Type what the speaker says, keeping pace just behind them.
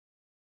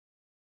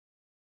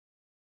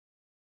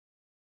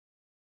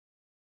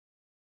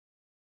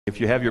If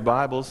you have your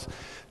Bibles,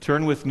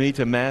 turn with me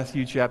to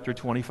Matthew chapter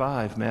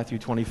 25. Matthew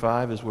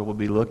 25 is where we'll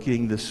be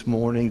looking this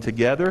morning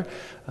together.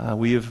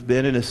 We have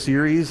been in a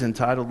series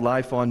entitled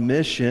Life on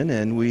Mission,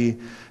 and we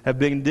have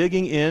been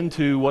digging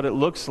into what it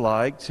looks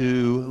like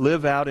to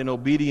live out in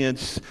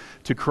obedience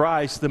to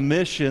Christ, the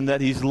mission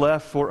that He's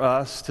left for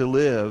us to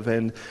live.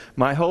 And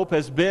my hope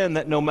has been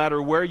that no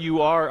matter where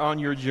you are on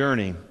your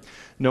journey,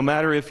 no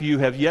matter if you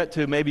have yet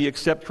to maybe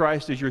accept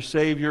Christ as your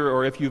Savior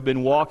or if you've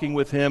been walking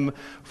with Him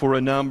for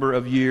a number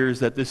of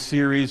years, that this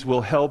series will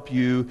help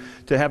you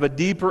to have a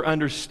deeper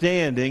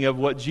understanding of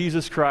what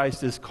Jesus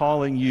Christ is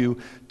calling you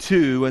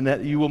to, and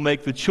that you will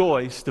make the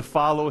choice to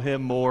follow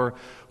Him more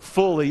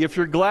fully. If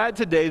you're glad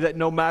today that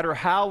no matter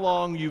how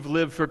long you've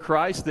lived for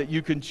Christ, that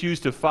you can choose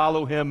to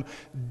follow Him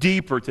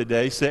deeper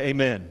today, say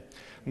amen.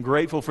 I'm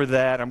grateful for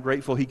that. I'm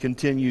grateful He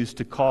continues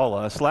to call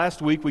us.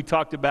 Last week we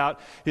talked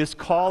about His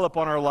call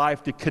upon our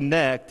life to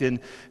connect, and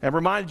I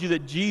reminded you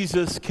that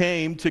Jesus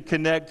came to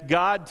connect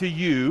God to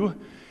you,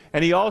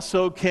 and He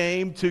also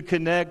came to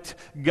connect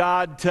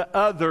God to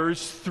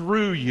others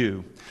through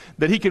you.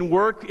 That He can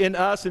work in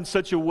us in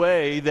such a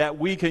way that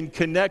we can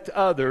connect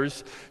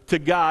others to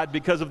God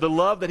because of the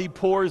love that He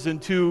pours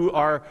into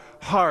our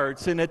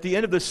hearts. And at the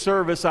end of the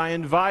service, I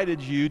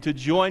invited you to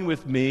join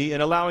with me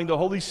in allowing the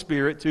Holy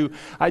Spirit to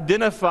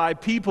identify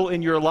people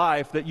in your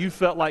life that you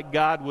felt like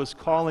God was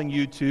calling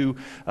you to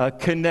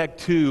connect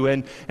to.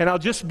 And I'll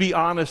just be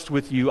honest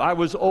with you, I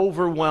was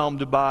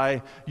overwhelmed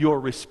by your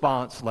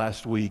response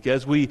last week.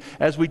 As we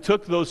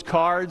took those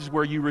cards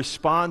where you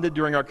responded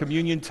during our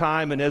communion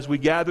time, and as we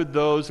gathered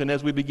those, and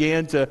as we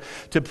began to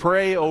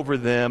pray over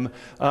them,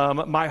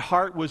 my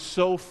heart was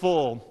so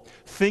full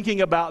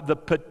thinking about the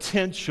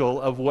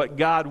potential of what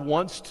God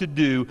wants to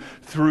do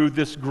through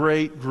this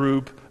great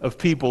group of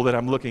people that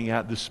I'm looking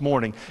at this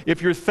morning.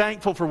 If you're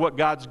thankful for what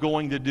God's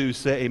going to do,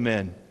 say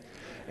amen.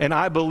 And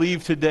I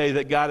believe today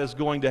that God is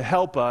going to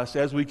help us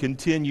as we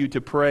continue to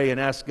pray and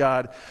ask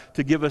God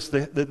to give us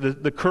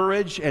the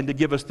courage and to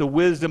give us the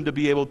wisdom to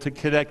be able to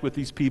connect with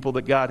these people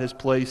that God has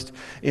placed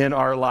in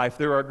our life.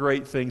 There are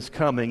great things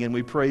coming, and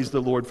we praise the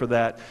Lord for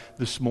that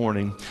this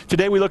morning.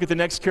 Today we look at the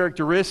next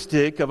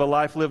characteristic of a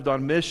life lived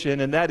on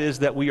mission, and that is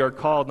that we are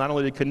called not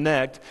only to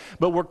connect,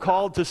 but we're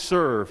called to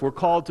serve. We're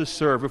called to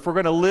serve. If we're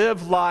going to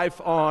live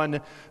life on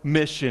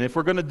mission, if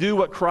we're going to do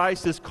what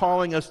Christ is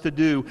calling us to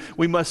do,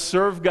 we must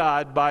serve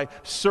God by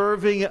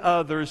serving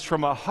others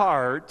from a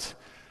heart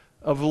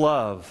of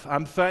love.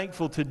 I'm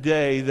thankful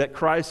today that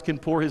Christ can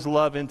pour His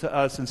love into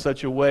us in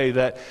such a way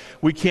that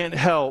we can't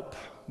help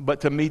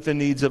but to meet the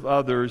needs of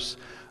others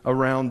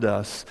around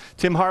us.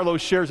 Tim Harlow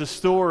shares a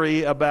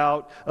story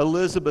about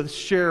Elizabeth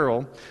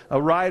Sherrill,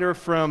 a writer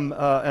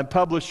and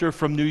publisher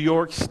from New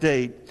York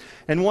State.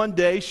 And one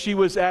day she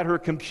was at her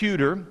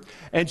computer,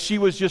 and she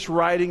was just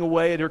writing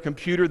away at her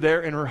computer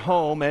there in her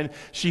home, and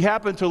she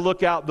happened to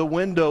look out the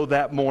window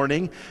that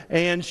morning,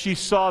 and she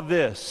saw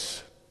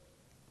this.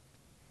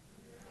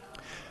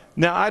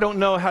 Now, I don't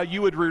know how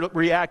you would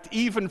react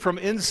even from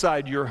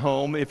inside your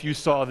home if you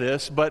saw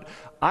this, but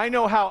I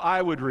know how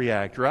I would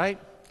react, right?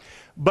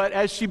 But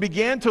as she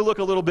began to look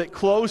a little bit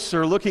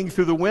closer, looking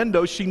through the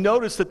window, she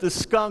noticed that the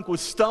skunk was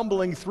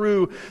stumbling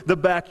through the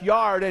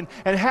backyard and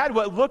had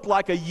what looked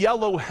like a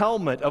yellow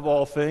helmet, of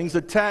all things,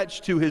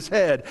 attached to his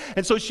head.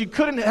 And so she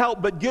couldn't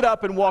help but get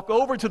up and walk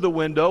over to the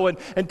window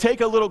and take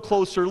a little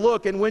closer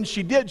look. And when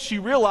she did, she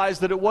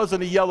realized that it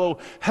wasn't a yellow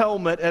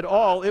helmet at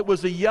all. It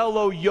was a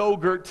yellow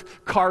yogurt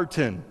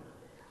carton.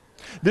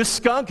 This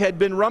skunk had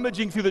been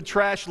rummaging through the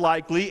trash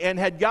likely and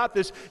had got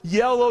this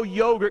yellow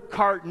yogurt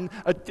carton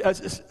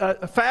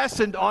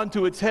fastened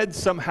onto its head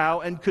somehow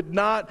and could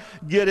not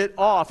get it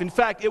off. In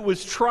fact, it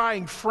was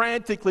trying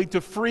frantically to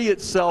free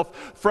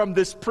itself from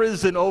this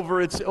prison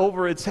over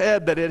its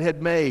head that it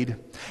had made.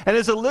 And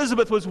as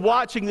Elizabeth was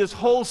watching this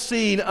whole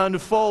scene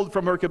unfold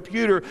from her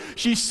computer,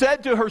 she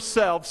said to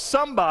herself,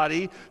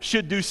 somebody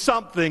should do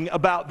something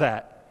about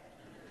that.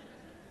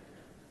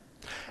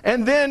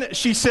 And then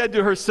she said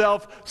to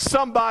herself,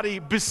 somebody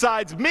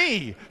besides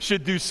me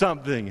should do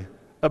something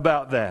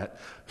about that.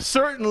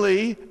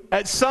 Certainly,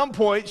 at some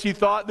point, she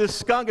thought, this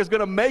skunk is going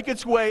to make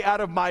its way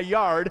out of my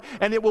yard,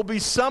 and it will be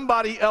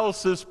somebody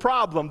else's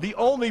problem. The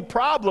only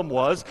problem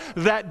was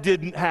that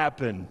didn't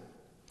happen.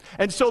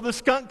 And so the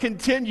skunk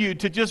continued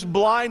to just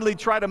blindly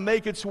try to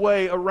make its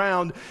way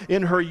around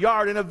in her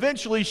yard. And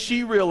eventually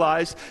she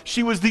realized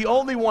she was the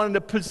only one in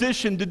a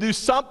position to do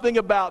something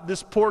about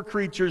this poor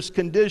creature's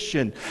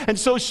condition. And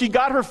so she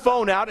got her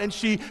phone out and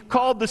she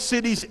called the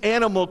city's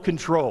animal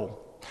control.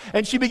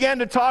 And she began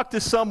to talk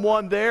to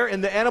someone there in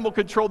the animal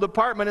control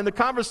department, and the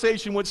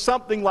conversation went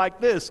something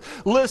like this.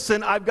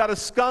 Listen, I've got a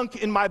skunk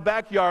in my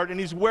backyard and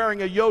he's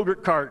wearing a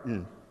yogurt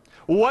carton.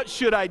 What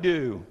should I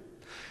do?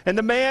 And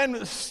the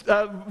man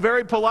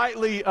very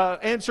politely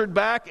answered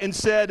back and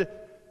said,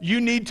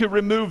 you need to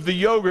remove the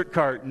yogurt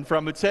carton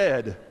from its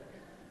head.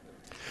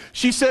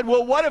 She said,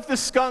 well, what if the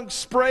skunk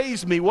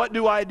sprays me? What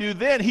do I do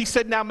then? He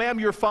said, now, ma'am,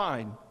 you're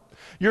fine.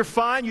 You're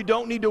fine. You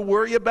don't need to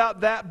worry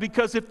about that,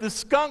 because if the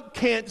skunk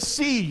can't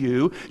see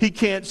you, he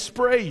can't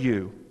spray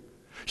you.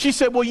 She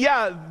said, well,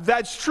 yeah,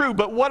 that's true,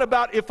 but what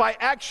about if I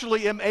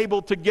actually am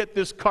able to get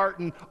this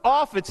carton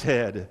off its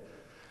head?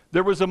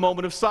 There was a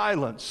moment of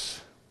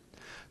silence.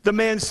 The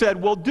man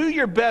said, well, do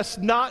your best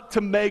not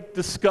to make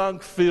the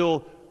skunk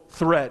feel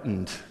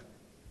threatened.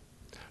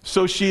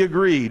 So she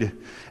agreed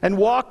and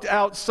walked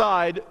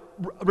outside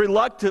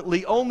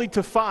reluctantly, only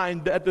to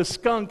find that the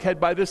skunk had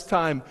by this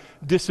time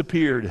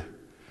disappeared.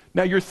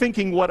 Now you're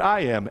thinking what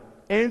I am.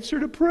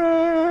 Answered a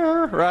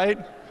prayer, right?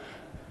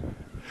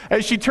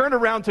 As she turned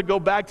around to go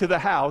back to the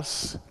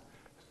house,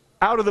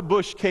 out of the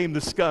bush came the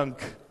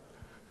skunk.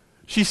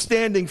 She's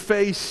standing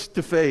face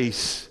to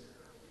face.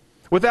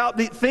 Without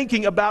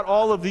thinking about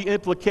all of the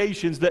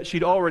implications that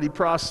she'd already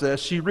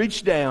processed, she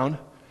reached down,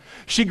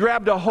 she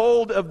grabbed a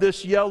hold of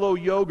this yellow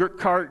yogurt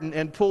carton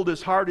and pulled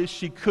as hard as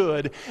she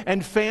could,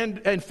 and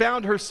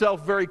found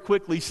herself very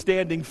quickly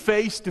standing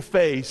face to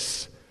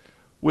face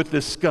with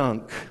this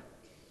skunk.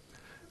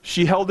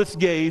 She held its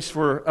gaze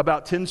for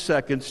about 10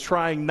 seconds,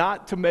 trying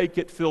not to make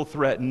it feel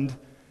threatened,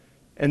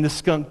 and the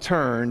skunk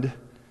turned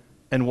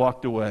and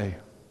walked away.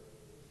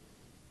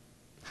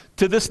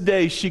 To this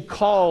day, she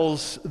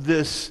calls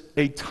this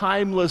a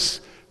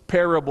timeless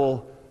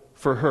parable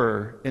for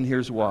her, and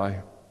here's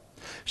why.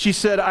 She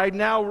said, I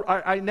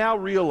now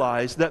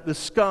realize that the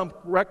skunk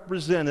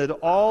represented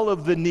all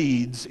of the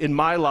needs in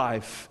my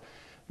life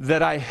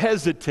that I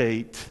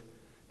hesitate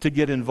to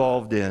get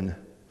involved in.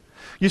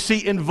 You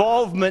see,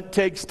 involvement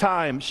takes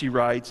time, she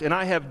writes, and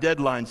I have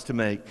deadlines to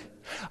make.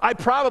 I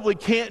probably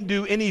can't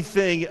do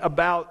anything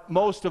about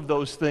most of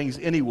those things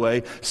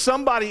anyway.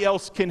 Somebody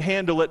else can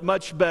handle it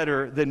much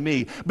better than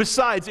me.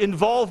 Besides,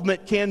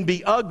 involvement can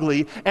be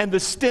ugly, and the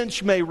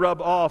stench may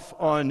rub off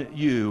on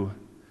you.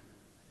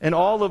 And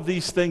all of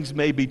these things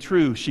may be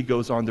true, she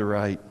goes on to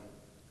write.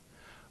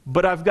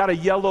 But I've got a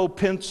yellow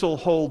pencil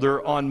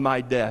holder on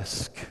my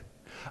desk,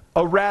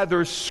 a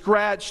rather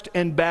scratched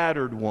and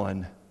battered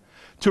one,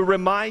 to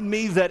remind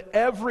me that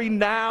every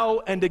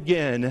now and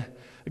again,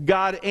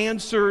 God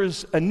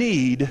answers a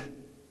need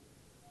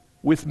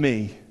with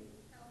me.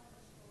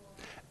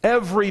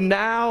 Every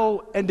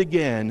now and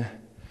again,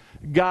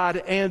 God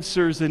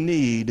answers a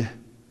need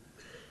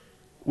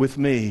with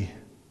me.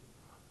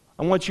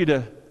 I want you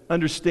to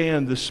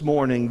understand this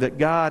morning that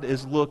God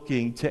is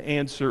looking to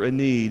answer a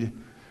need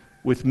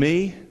with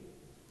me,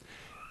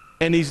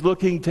 and He's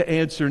looking to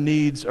answer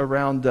needs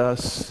around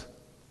us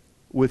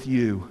with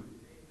you.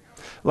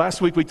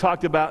 Last week we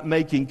talked about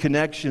making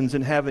connections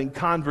and having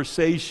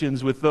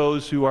conversations with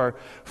those who are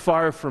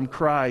far from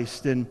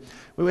Christ. And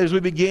as we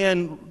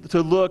began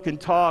to look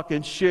and talk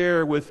and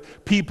share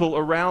with people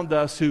around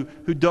us who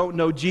don't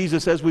know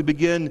Jesus, as we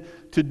begin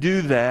to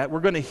do that, we're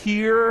going to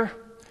hear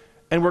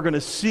and we're going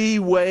to see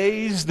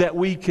ways that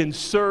we can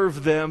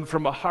serve them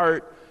from a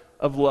heart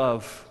of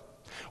love.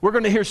 We're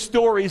going to hear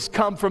stories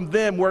come from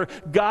them where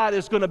God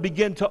is going to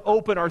begin to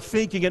open our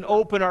thinking and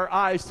open our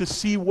eyes to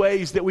see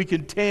ways that we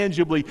can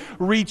tangibly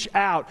reach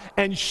out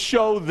and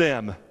show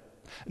them.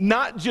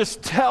 Not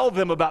just tell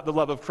them about the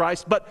love of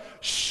Christ, but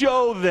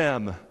show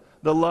them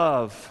the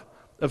love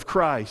of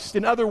Christ.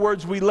 In other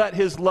words, we let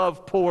His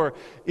love pour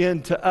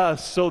into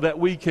us so that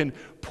we can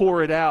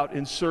pour it out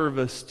in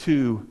service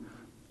to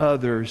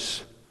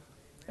others.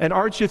 And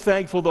aren't you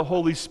thankful the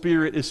Holy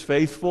Spirit is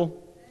faithful?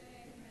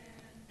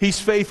 He's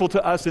faithful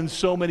to us in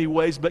so many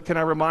ways, but can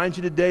I remind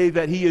you today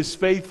that He is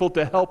faithful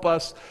to help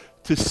us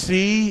to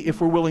see, if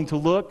we're willing to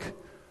look,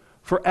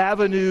 for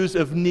avenues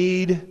of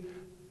need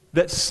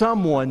that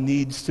someone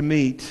needs to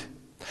meet.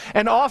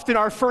 And often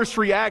our first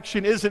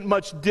reaction isn't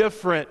much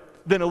different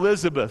than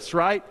Elizabeth's,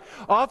 right?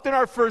 Often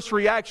our first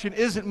reaction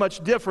isn't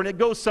much different. It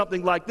goes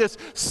something like this: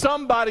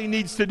 somebody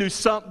needs to do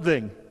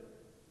something.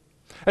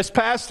 As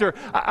pastor,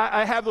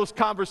 I have those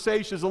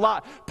conversations a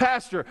lot.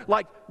 Pastor,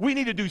 like, we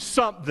need to do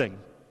something,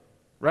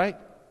 right?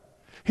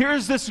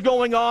 Here's this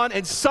going on,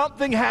 and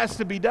something has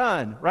to be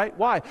done, right?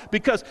 Why?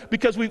 Because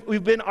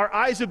our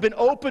eyes have been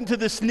open to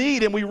this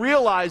need, and we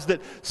realize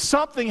that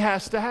something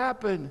has to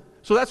happen.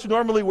 So that's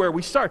normally where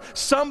we start.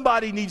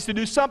 Somebody needs to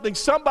do something.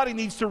 Somebody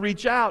needs to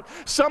reach out.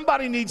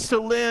 Somebody needs to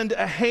lend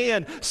a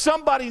hand.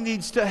 Somebody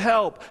needs to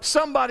help.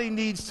 Somebody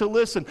needs to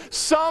listen.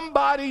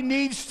 Somebody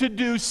needs to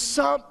do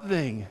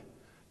something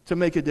to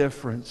make a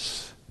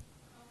difference.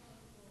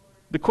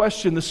 The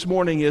question this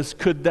morning is,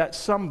 could that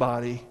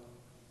somebody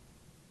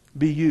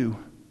be you?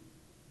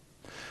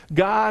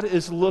 God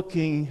is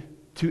looking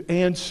to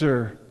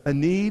answer a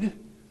need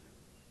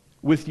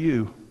with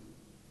you.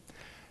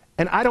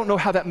 And I don't know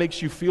how that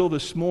makes you feel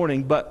this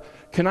morning, but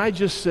can I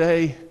just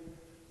say,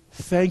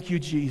 thank you,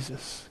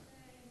 Jesus.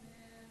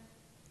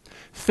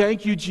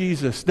 Thank you,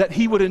 Jesus, that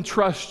He would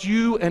entrust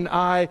you and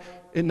I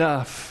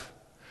enough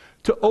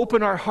to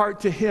open our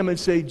heart to Him and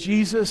say,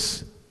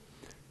 Jesus,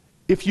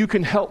 if you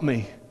can help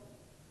me,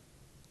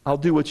 I'll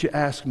do what you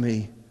ask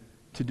me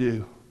to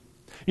do.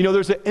 You know,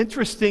 there's an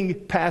interesting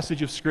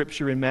passage of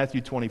Scripture in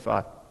Matthew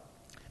 25,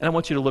 and I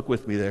want you to look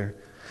with me there.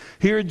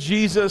 Here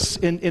Jesus,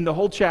 in the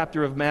whole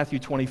chapter of Matthew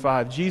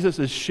 25, Jesus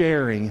is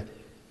sharing.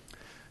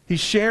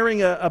 He's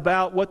sharing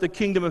about what the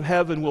kingdom of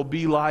heaven will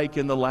be like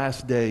in the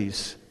last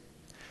days.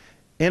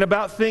 and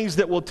about things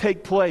that will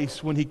take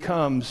place when he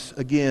comes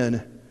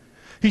again.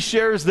 He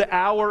shares the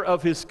hour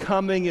of his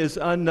coming is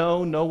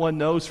unknown. No one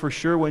knows for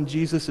sure when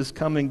Jesus is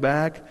coming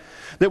back.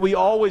 That we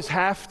always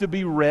have to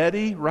be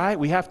ready, right?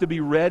 We have to be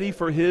ready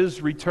for his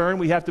return.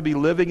 We have to be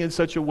living in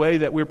such a way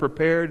that we're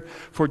prepared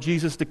for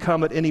Jesus to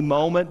come at any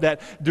moment.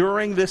 That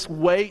during this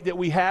wait that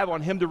we have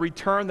on him to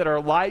return, that our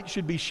light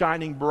should be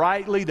shining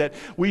brightly, that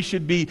we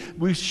should be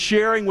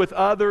sharing with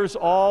others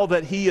all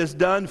that he has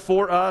done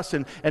for us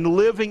and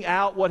living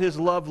out what his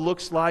love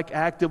looks like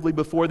actively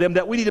before them.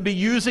 That we need to be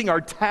using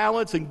our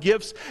talents and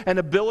gifts and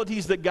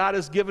abilities that God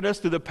has given us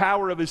through the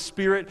power of his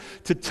Spirit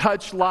to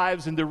touch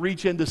lives and to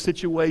reach into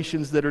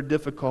situations that are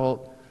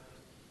difficult.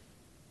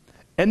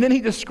 And then he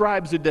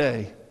describes a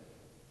day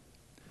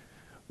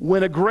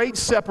when a great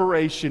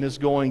separation is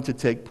going to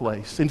take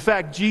place. In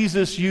fact,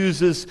 Jesus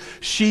uses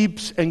sheep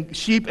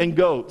and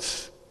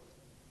goats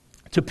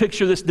to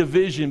picture this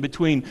division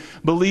between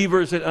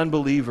believers and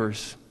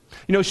unbelievers.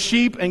 You know,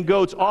 sheep and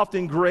goats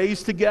often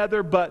graze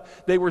together, but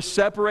they were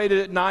separated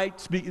at night,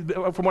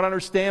 from what I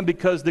understand,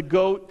 because the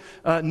goat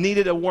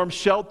needed a warm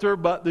shelter,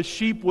 but the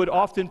sheep would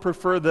often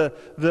prefer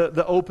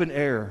the open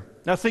air.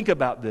 Now think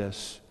about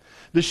this.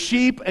 The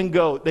sheep and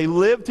goat, they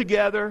live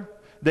together,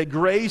 they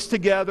graze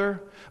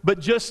together,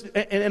 but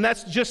and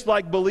that's just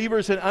like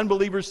believers and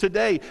unbelievers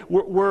today.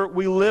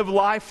 We live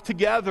life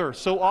together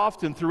so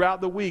often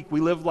throughout the week. We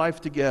live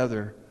life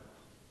together.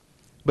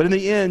 But in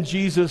the end,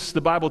 Jesus, the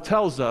Bible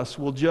tells us,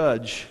 will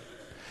judge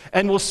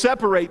and will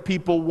separate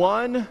people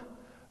one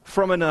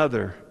from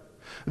another.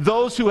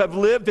 Those who have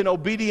lived in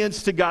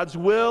obedience to God's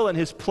will and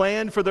his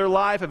plan for their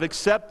life, have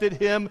accepted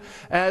him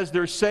as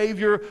their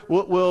Savior,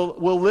 will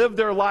live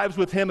their lives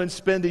with him and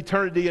spend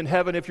eternity in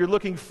heaven. If you're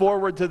looking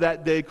forward to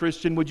that day,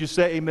 Christian, would you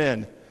say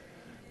amen?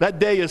 That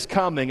day is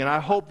coming, and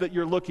I hope that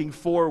you're looking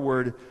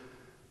forward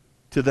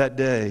to that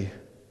day.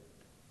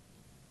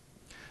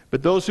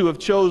 But those who have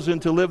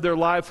chosen to live their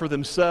life for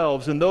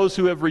themselves, and those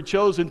who have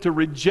chosen to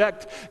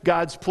reject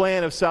God's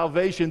plan of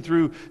salvation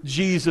through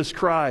Jesus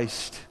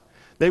Christ,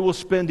 they will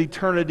spend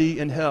eternity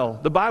in hell.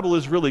 The Bible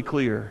is really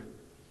clear.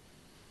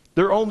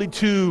 There are only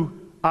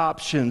two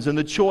options, and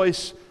the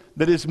choice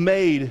that is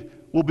made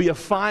will be a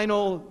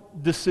final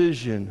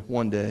decision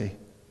one day.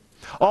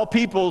 All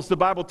peoples, the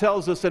Bible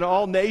tells us, and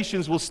all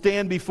nations will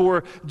stand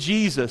before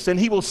Jesus, and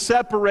he will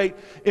separate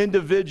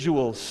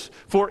individuals.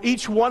 For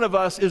each one of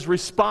us is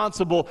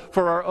responsible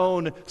for our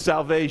own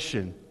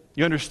salvation.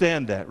 You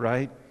understand that,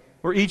 right?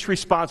 We're each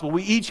responsible.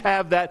 We each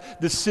have that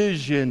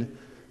decision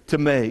to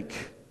make.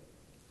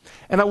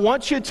 And I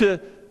want you to,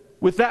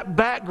 with that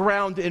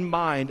background in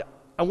mind,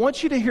 I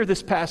want you to hear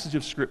this passage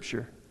of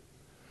Scripture.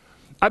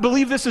 I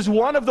believe this is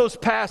one of those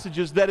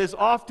passages that is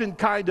often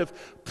kind of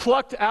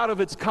plucked out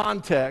of its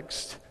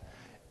context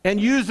and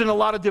used in a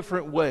lot of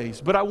different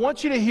ways. But I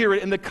want you to hear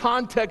it in the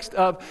context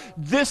of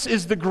this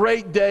is the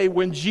great day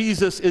when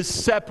Jesus is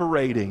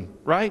separating,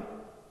 right?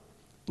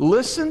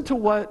 Listen to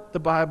what the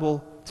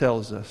Bible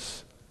tells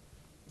us.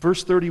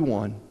 Verse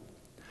 31.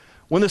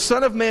 When the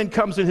Son of Man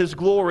comes in his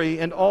glory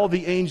and all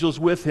the angels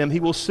with him, he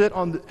will sit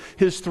on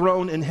his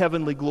throne in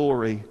heavenly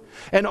glory.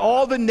 And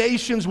all the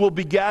nations will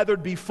be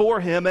gathered before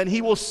him, and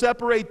he will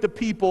separate the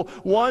people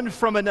one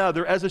from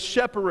another, as a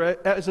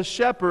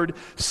shepherd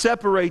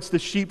separates the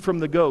sheep from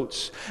the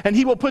goats. And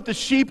he will put the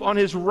sheep on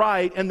his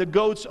right and the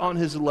goats on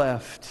his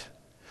left.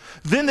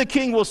 Then the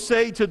king will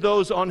say to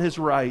those on his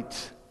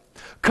right,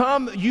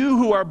 "Come, you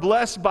who are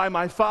blessed by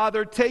my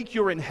Father, take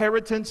your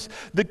inheritance,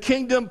 the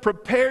kingdom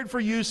prepared for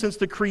you since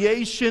the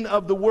creation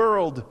of the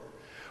world.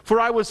 For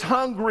I was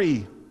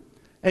hungry,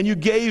 and you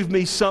gave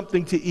me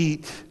something to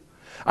eat.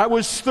 I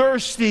was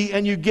thirsty,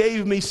 and you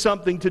gave me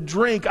something to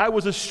drink. I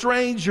was a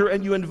stranger,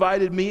 and you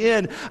invited me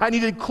in. I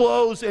needed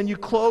clothes, and you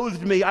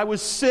clothed me. I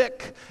was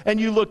sick, and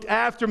you looked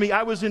after me.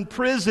 I was in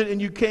prison,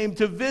 and you came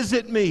to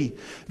visit me."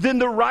 Then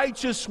the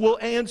righteous will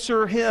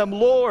answer him,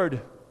 "Lord,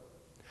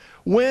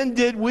 when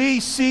did we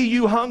see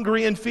you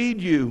hungry and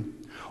feed you,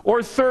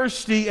 or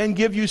thirsty and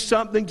give you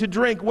something to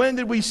drink? When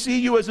did we see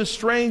you as a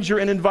stranger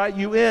and invite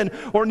you in,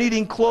 or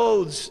needing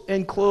clothes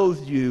and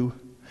clothe you?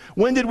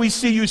 When did we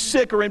see you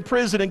sick or in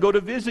prison and go to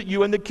visit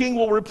you?" And the king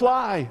will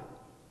reply,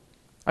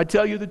 "I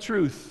tell you the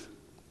truth.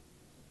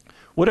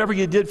 Whatever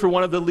you did for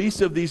one of the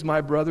least of these,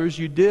 my brothers,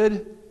 you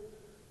did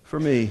for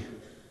me."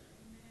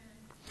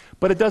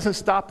 But it doesn't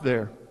stop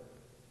there.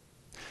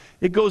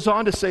 It goes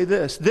on to say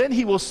this. Then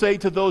he will say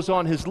to those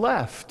on his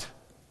left,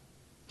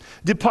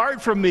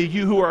 "Depart from me,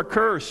 you who are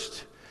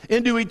cursed,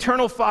 into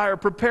eternal fire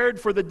prepared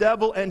for the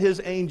devil and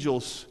his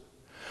angels.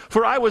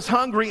 For I was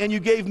hungry, and you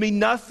gave me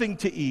nothing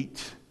to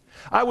eat.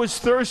 I was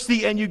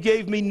thirsty, and you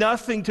gave me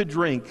nothing to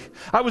drink.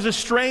 I was a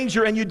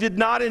stranger, and you did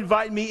not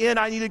invite me in.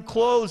 I needed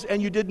clothes,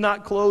 and you did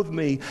not clothe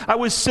me. I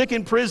was sick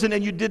in prison,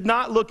 and you did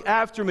not look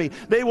after me."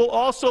 They will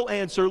also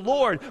answer,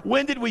 "Lord,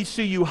 when did we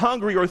see you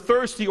hungry or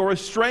thirsty or a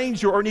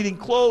stranger or needing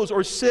clothes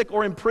or sick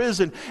or in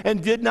prison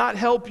and did not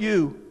help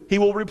you?" He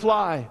will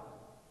reply,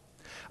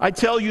 "I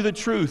tell you the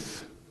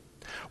truth.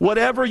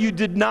 Whatever you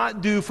did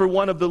not do for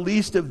one of the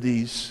least of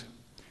these,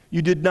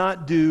 you did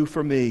not do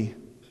for me."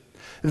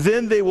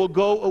 Then they will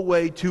go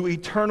away to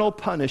eternal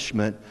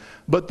punishment,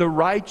 but the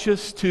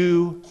righteous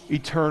to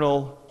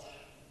eternal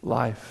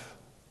life.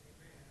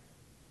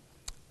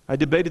 I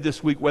debated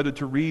this week whether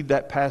to read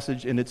that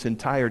passage in its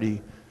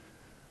entirety,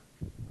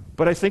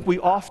 but I think we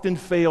often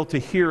fail to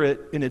hear it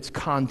in its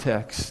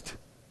context.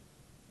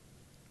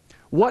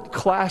 What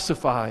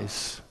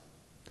classifies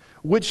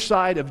which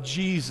side of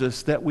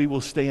Jesus that we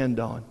will stand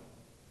on?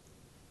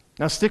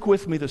 Now stick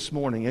with me this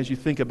morning as you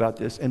think about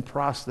this and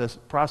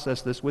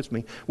process this with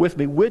me.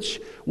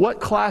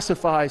 What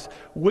classifies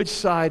which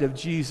side of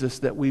Jesus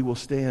that we will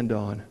stand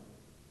on?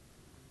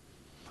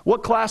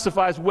 What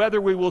classifies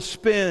whether we will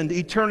spend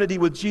eternity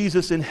with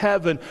Jesus in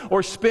heaven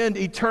or spend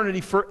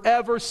eternity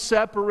forever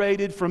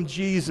separated from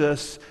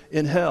Jesus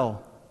in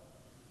hell?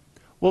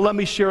 Well, let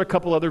me share a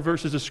couple other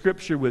verses of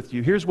Scripture with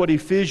you. Here's what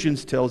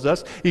Ephesians tells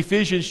us.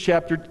 Ephesians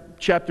chapter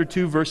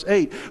 2, verse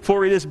 8.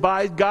 For it is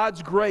by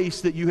God's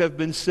grace that you have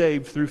been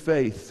saved through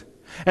faith.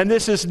 And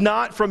this is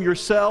not from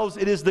yourselves.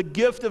 It is the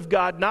gift of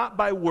God, not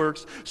by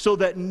works, so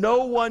that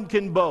no one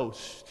can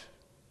boast.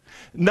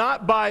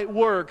 Not by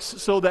works,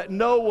 so that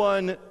no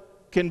one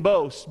can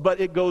boast. But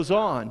it goes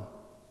on.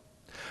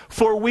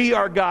 For we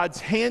are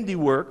God's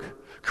handiwork,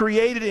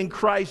 created in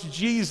Christ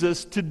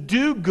Jesus to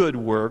do good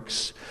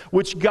works,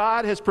 which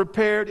God has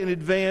prepared in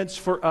advance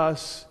for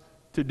us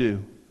to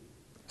do.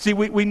 See,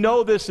 we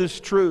know this is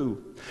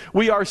true.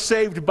 We are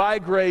saved by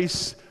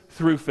grace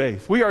through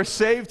faith. We are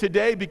saved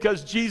today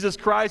because Jesus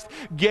Christ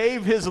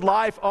gave His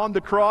life on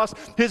the cross.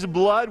 His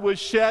blood was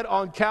shed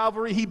on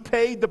Calvary. He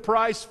paid the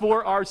price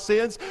for our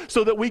sins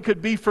so that we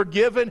could be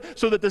forgiven,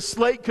 so that the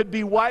slate could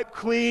be wiped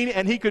clean,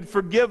 and He could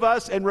forgive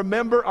us and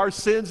remember our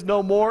sins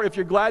no more. If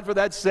you're glad for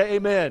that, say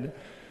amen.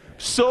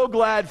 So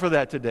glad for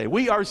that today.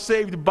 We are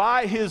saved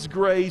by His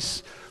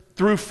grace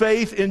through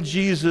faith in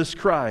Jesus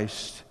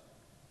Christ.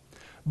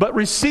 But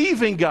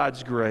receiving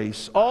God's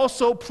grace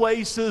also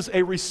places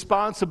a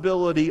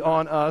responsibility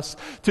on us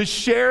to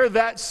share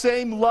that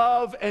same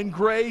love and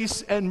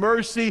grace and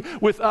mercy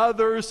with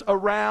others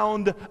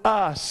around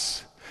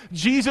us.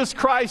 Jesus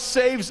Christ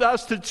saves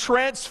us to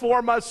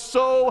transform us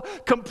so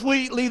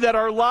completely that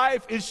our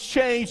life is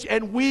changed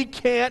and we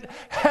can't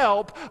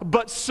help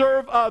but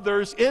serve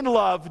others in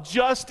love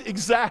just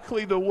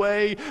exactly the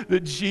way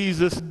that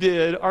Jesus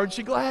did. Aren't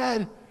you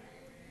glad?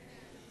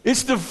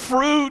 It's the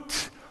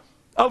fruit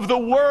of the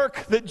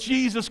work that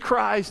Jesus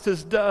Christ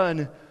has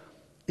done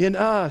in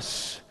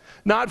us.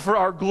 Not for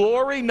our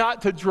glory,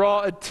 not to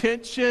draw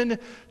attention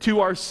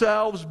to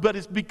ourselves, but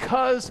it's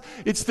because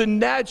it's the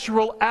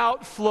natural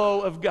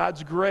outflow of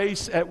God's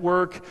grace at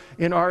work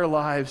in our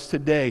lives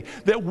today.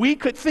 That we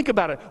could, think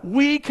about it,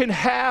 we can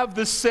have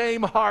the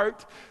same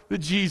heart that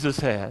Jesus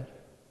had.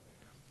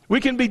 We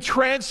can be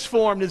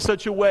transformed in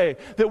such a way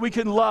that we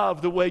can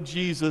love the way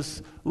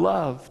Jesus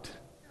loved.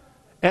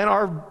 And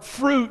our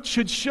fruit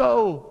should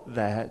show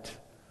that.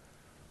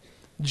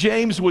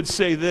 James would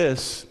say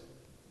this.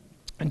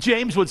 And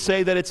James would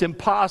say that it's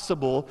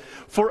impossible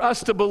for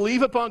us to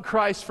believe upon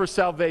Christ for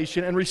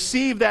salvation and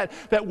receive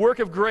that work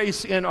of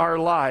grace in our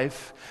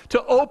life,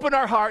 to open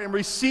our heart and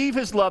receive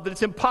His love, that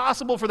it's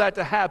impossible for that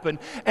to happen,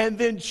 and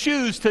then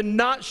choose to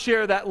not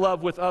share that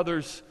love with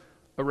others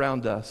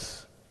around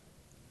us.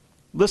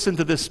 Listen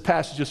to this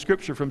passage of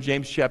Scripture from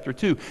James chapter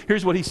 2.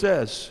 Here's what he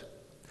says.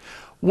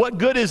 What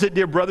good is it,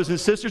 dear brothers and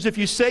sisters, if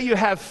you say you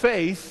have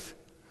faith,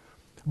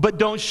 but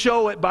don't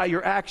show it by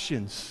your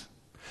actions?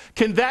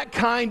 Can that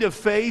kind of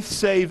faith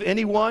save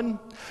anyone?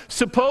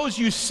 Suppose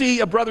you see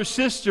a brother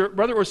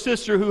or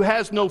sister who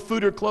has no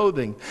food or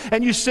clothing,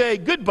 and you say,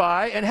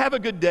 goodbye and have a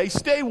good day,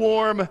 stay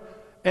warm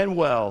and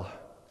well.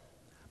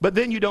 But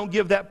then you don't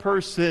give that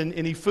person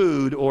any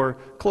food or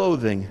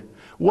clothing.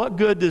 What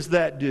good does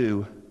that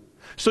do?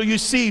 So you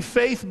see,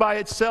 faith by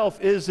itself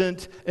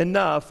isn't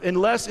enough.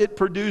 Unless it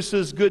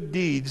produces good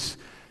deeds,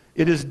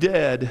 it is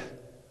dead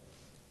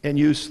and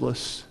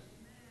useless.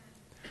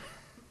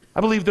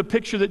 I believe the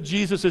picture that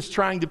Jesus is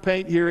trying to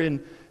paint here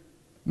in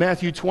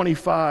Matthew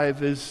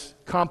 25 is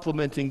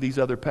complementing these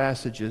other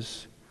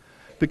passages,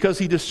 because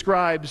He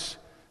describes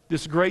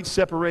this great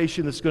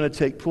separation that's going to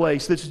take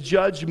place. This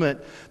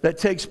judgment that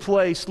takes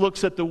place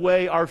looks at the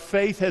way our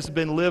faith has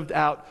been lived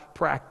out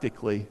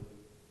practically.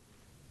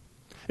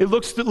 It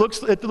looks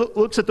at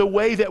the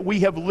way that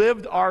we have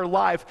lived our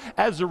life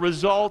as a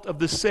result of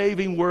the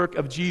saving work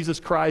of Jesus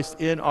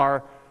Christ in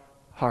our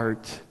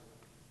heart.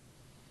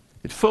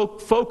 It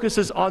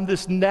focuses on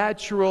this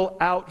natural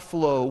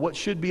outflow, what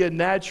should be a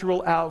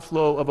natural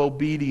outflow of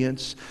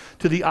obedience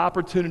to the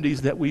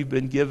opportunities that we've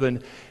been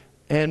given.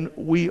 And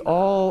we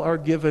all are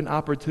given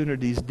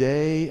opportunities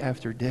day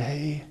after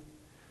day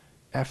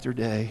after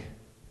day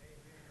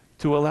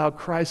to allow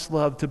Christ's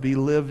love to be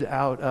lived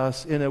out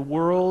us in a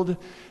world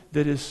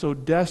that is so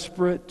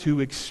desperate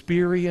to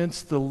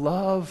experience the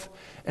love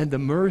and the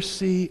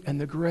mercy and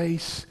the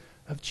grace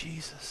of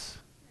Jesus.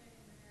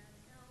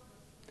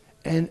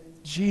 And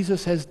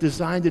Jesus has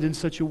designed it in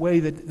such a way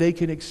that they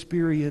can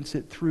experience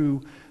it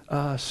through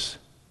us.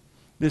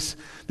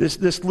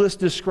 This list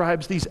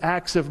describes these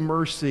acts of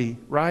mercy,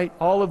 right?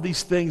 All of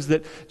these things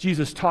that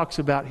Jesus talks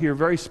about here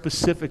very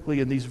specifically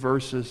in these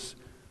verses.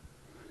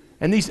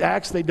 And these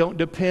acts, they don't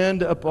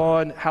depend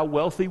upon how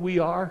wealthy we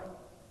are.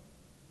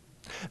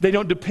 They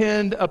don't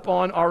depend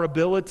upon our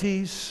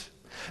abilities.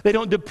 They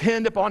don't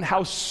depend upon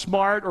how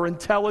smart or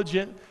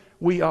intelligent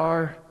we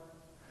are.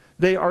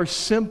 They are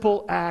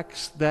simple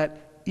acts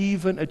that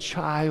even a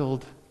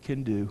child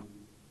can do.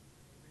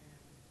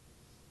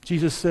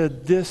 Jesus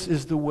said, this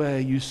is the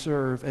way you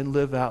serve and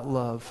live out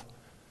love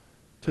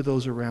to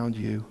those around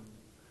you.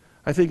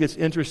 I think it's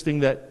interesting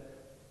that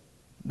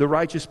the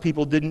righteous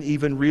people didn't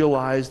even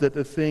realize that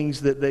the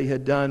things that they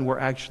had done were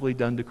actually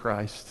done to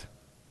Christ.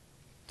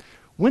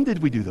 When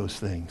did we do those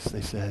things?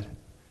 They said.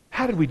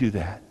 How did we do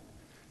that?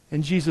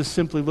 And Jesus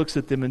simply looks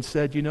at them and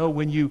said, you know,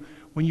 when you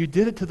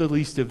did it to the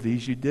least of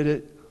these, you did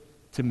it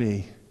to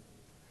me.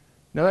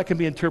 Now that can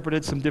be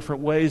interpreted some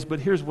different ways, but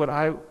here's what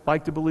I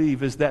like to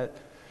believe is that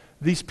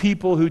these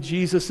people who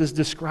Jesus is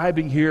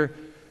describing here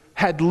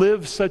had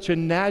lived such a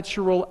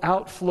natural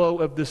outflow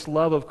of this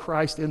love of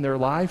Christ in their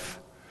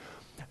life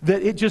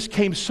that it just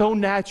came so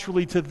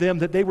naturally to them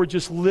that they were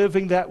just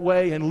living that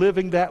way, and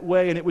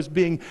it was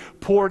being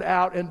poured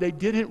out, and they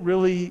didn't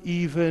really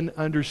even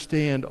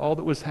understand all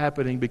that was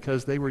happening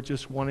because they were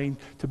just wanting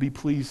to be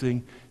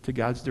pleasing to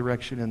God's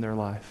direction in their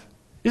life.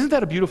 Isn't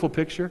that a beautiful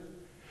picture?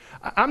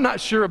 I'm not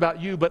sure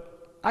about you,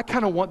 but I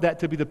kind of want that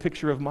to be the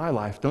picture of my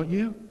life, don't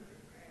you?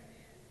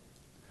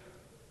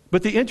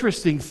 But the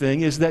interesting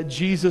thing is that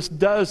Jesus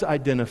does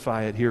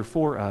identify it here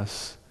for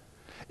us.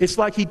 It's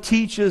like he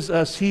teaches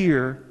us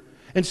here.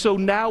 And so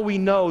now we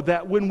know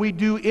that when we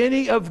do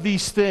any of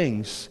these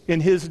things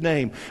in his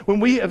name, when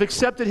we have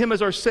accepted him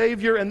as our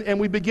Savior and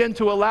we begin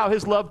to allow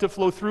his love to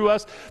flow through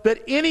us,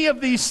 that any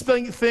of these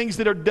things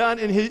that are done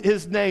in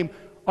his name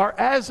are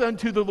as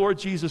unto the Lord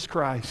Jesus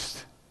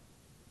Christ.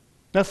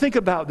 Now think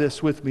about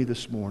this with me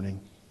this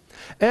morning.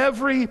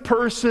 Every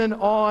person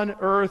on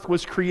earth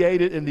was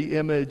created in the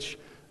image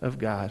of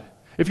God.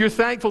 If you're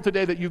thankful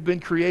today that you've been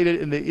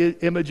created in the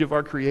image of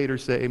our Creator,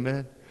 say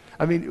amen.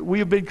 I mean, we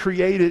have been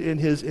created in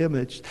his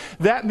image.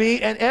 That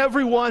means, and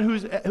everyone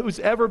who's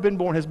ever been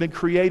born has been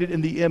created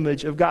in the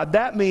image of God.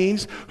 That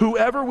means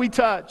whoever we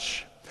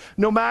touch,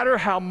 no matter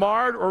how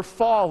marred or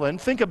fallen,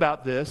 think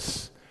about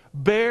this,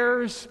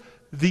 bears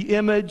the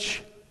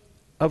image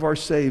of our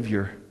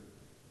Savior.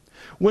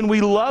 When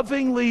we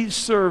lovingly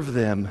serve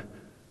them,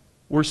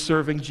 we're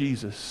serving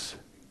Jesus.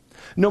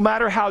 No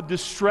matter how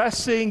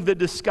distressing the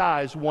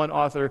disguise, one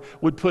author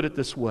would put it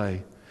this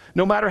way.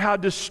 No matter how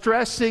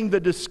distressing the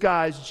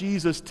disguise,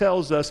 Jesus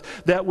tells us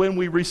that when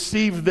we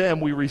receive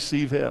them, we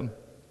receive him.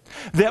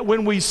 That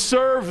when we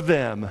serve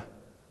them,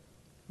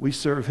 we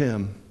serve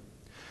him.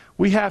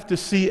 We have to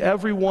see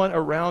everyone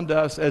around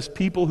us as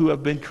people who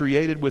have been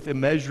created with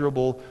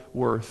immeasurable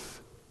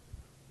worth.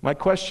 My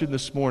question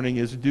this morning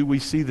is, do we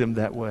see them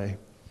that way?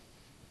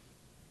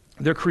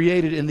 They're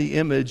created in the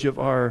image of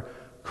our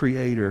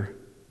Creator.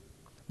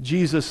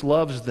 Jesus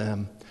loves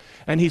them,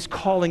 and he's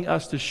calling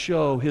us to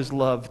show his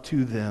love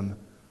to them.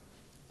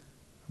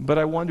 But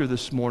I wonder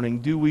this morning,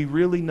 do we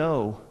really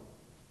know?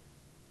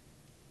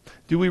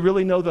 Do we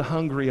really know the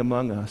hungry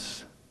among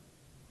us?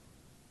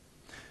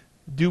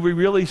 Do we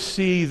really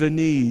see the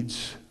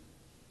needs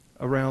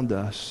around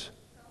us?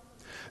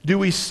 Do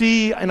we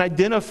see and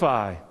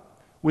identify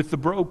with the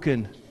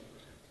broken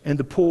and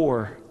the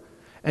poor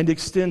and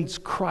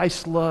extend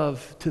Christ's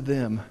love to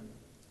them?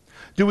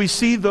 Do we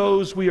see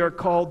those we are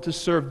called to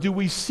serve? Do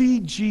we see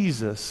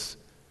Jesus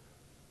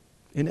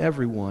in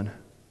everyone?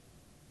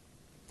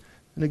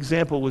 An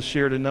example was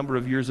shared a number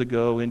of years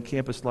ago in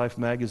Campus Life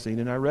magazine,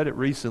 and I read it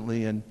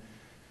recently, and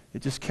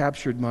it just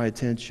captured my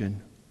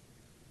attention.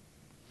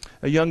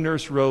 A young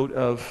nurse wrote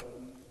of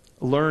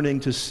learning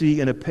to see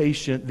in a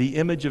patient the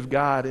image of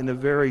God in a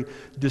very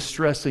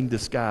distressing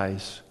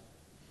disguise.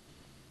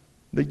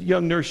 The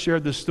young nurse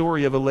shared the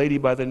story of a lady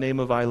by the name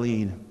of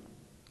Eileen.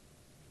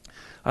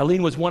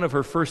 Eileen was one of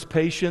her first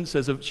patients.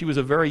 She was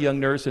a very young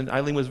nurse, and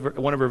Eileen was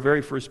one of her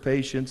very first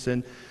patients.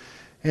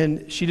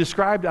 And she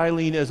described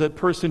Eileen as a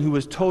person who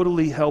was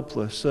totally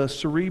helpless. A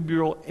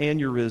cerebral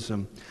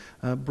aneurysm,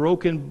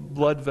 broken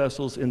blood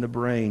vessels in the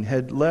brain,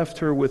 had left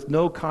her with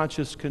no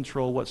conscious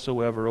control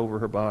whatsoever over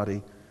her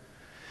body.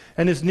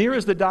 And as near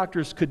as the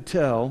doctors could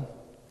tell,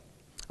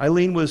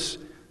 Eileen was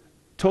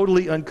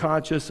totally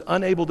unconscious,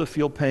 unable to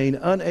feel pain,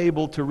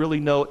 unable to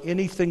really know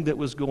anything that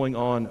was going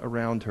on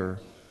around her.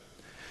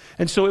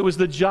 And so it was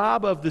the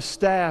job of the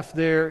staff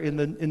there in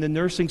the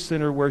nursing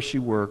center where she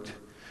worked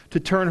to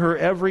turn her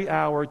every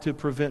hour to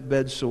prevent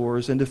bed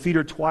sores and to feed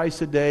her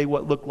twice a day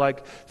what looked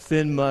like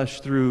thin mush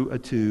through a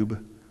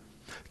tube.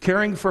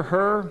 Caring for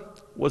her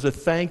was a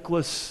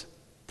thankless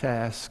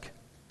task.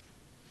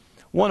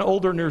 One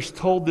older nurse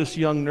told this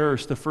young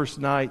nurse the first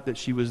night that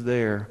she was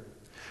there,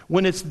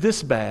 when it's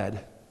this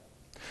bad,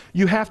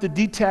 you have to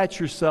detach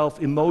yourself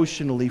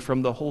emotionally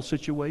from the whole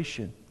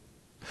situation.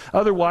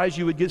 Otherwise,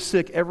 you would get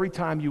sick every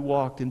time you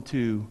walked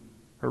into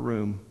her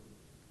room.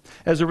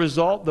 As a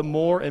result, the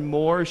more and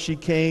more she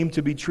came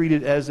to be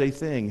treated as a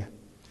thing,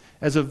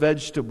 as a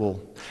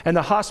vegetable. And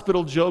the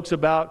hospital jokes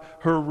about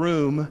her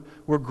room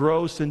were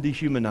gross and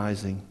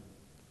dehumanizing.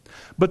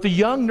 But the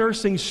young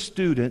nursing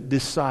student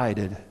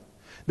decided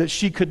that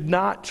she could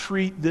not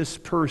treat this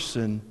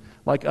person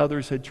like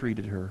others had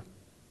treated her.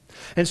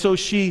 And so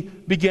she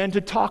began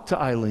to talk to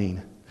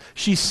Eileen.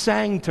 She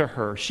sang to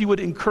her. She would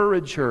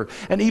encourage her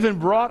and even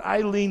brought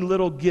Eileen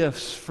little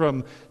gifts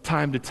from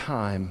time to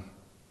time.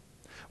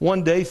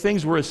 One day,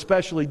 things were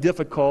especially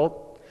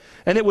difficult,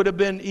 and it would have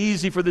been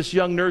easy for this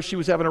young nurse. She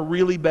was having a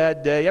really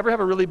bad day. Ever have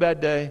a really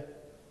bad day?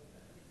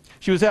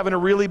 She was having a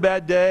really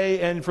bad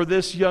day, and for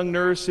this young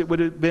nurse, it would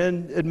have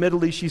been,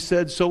 admittedly, she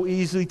said, so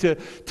easy to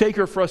take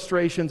her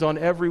frustrations on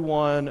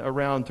everyone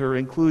around her,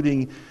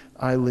 including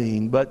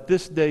Eileen. But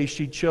this day,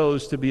 she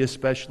chose to be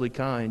especially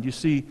kind. You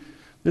see,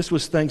 this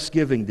was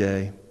Thanksgiving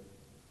Day.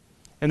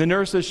 And the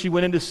nurse, as she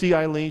went in to see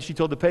Eileen, she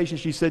told the patient,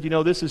 she said,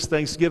 this is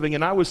Thanksgiving,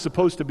 and I was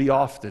supposed to be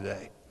off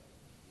today.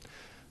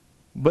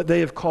 But they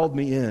have called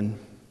me in.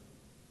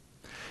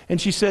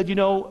 And she said,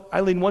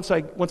 Eileen, once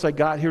I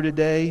got here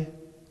today,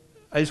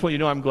 I just want you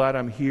to know I'm glad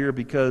I'm here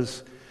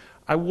because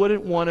I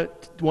wouldn't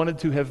wanted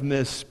to have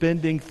missed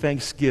spending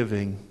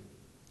Thanksgiving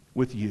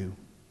with you.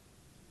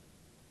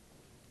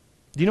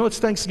 Do you know it's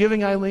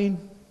Thanksgiving,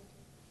 Eileen?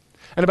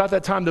 And about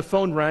that time, the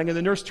phone rang, and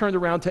the nurse turned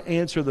around to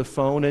answer the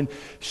phone, and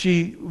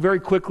she very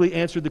quickly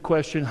answered the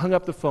question, hung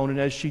up the phone, and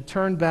as she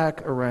turned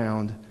back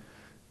around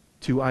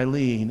to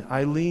Eileen,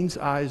 Eileen's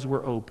eyes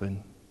were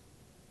open,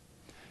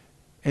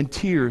 and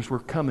tears were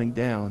coming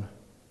down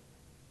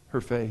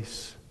her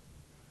face.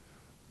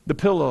 The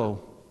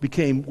pillow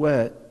became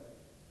wet,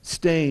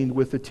 stained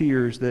with the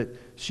tears that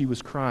she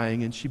was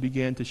crying, and she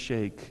began to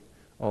shake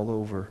all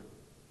over.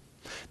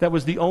 That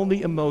was the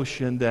only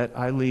emotion that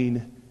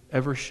Eileen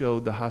ever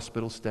showed the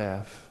hospital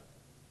staff,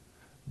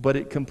 but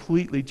it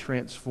completely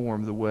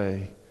transformed the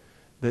way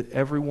that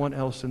everyone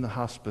else in the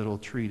hospital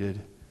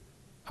treated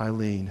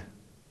Eileen.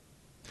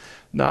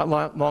 Not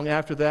long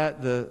after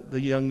that, the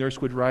young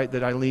nurse would write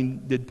that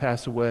Eileen did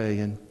pass away,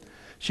 and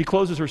she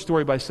closes her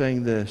story by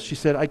saying this. She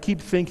said, I keep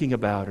thinking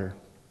about her.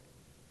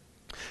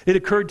 It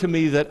occurred to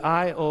me that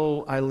I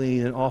owe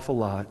Eileen an awful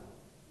lot.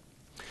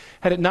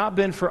 Had it not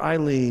been for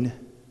Eileen,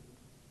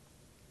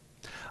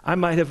 I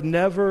might have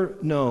never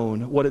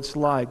known what it's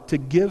like to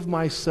give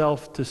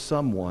myself to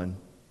someone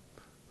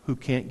who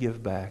can't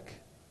give back.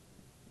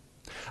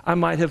 I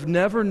might have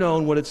never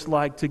known what it's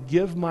like to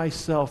give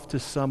myself to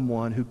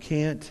someone who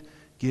can't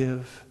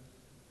give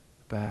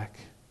back.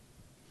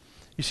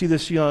 You see,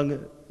 this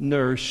young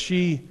nurse,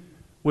 she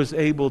was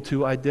able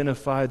to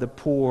identify the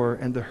poor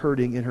and the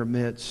hurting in her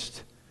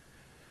midst.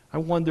 I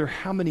wonder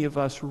how many of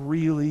us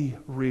really,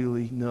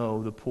 really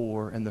know the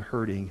poor and the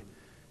hurting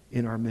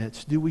in our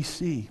midst. Do we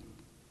see?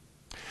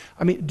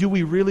 Do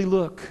we really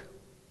look?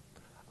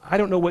 I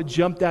don't know what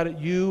jumped out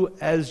at you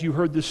as you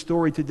heard this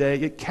story today.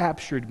 It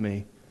captured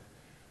me.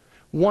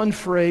 One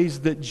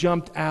phrase that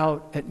jumped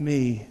out at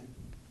me,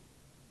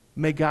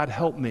 may God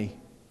help me.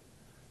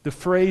 The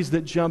phrase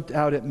that jumped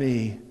out at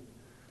me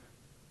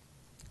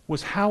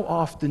was, how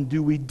often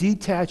do we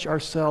detach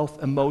ourselves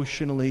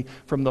emotionally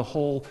from the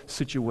whole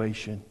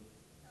situation?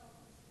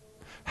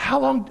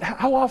 How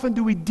often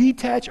do we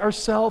detach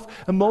ourselves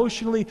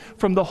emotionally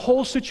from the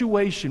whole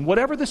situation?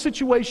 Whatever the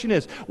situation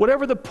is,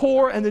 whatever the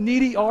poor and the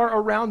needy are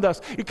around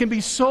us, it can be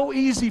so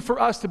easy for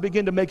us to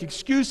begin to make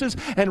excuses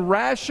and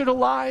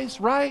rationalize,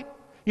 right?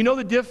 You know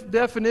the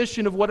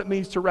definition of what it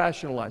means to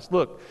rationalize.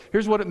 Look,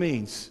 here's what it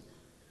means.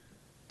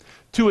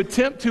 To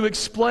attempt to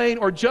explain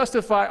or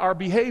justify our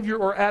behavior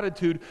or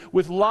attitude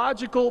with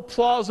logical,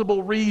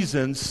 plausible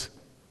reasons,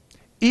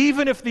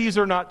 even if these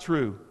are not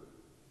true.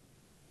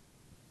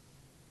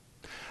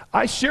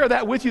 I share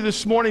that with you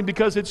this morning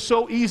because it's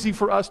so easy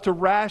for us to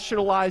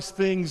rationalize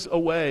things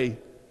away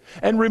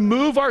and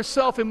remove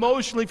ourselves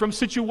emotionally from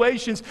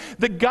situations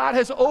that God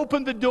has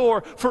opened the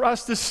door for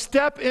us to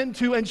step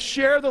into and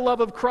share the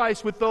love of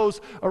Christ with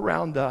those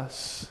around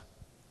us.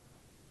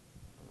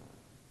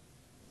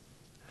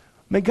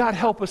 May God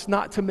help us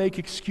not to make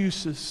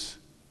excuses.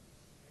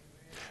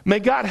 May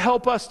God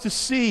help us to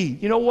see,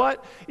 you know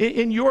what?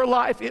 In your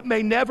life, it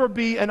may never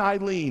be an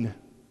Eileen.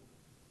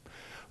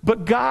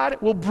 But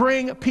God will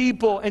bring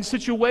people and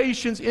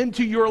situations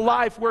into your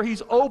life where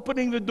He's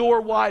opening the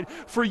door wide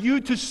for you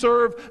to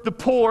serve the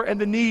poor and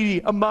the needy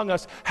among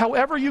us.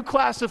 However you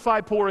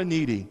classify poor and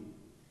needy.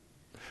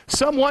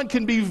 Someone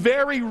can be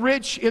very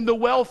rich in the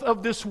wealth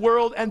of this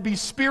world and be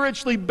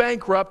spiritually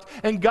bankrupt,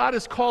 and God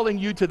is calling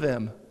you to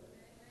them.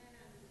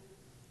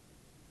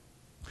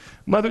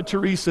 Mother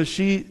Teresa,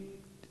 she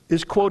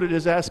is quoted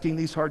as asking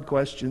these hard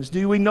questions.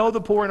 Do we know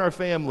the poor in our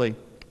family?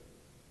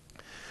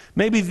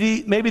 Maybe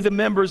the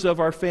members of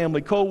our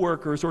family,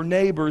 co-workers or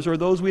neighbors or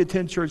those we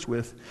attend church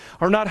with,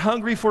 are not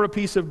hungry for a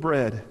piece of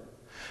bread.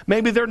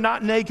 Maybe they're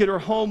not naked or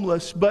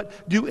homeless,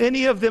 but do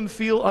any of them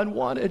feel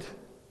unwanted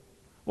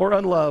or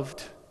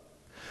unloved?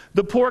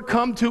 The poor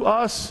come to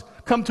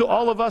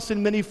all of us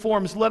in many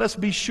forms. Let us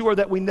be sure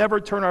that we never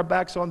turn our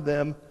backs on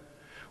them,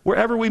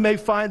 wherever we may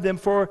find them.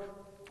 For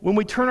when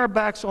we turn our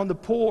backs on the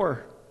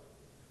poor,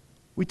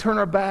 we turn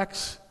our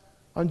backs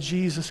on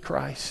Jesus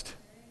Christ.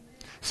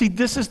 See,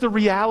 this is the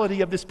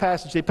reality of this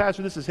passage. Say,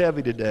 Pastor, this is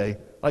heavy today.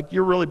 Like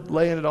you're really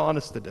laying it on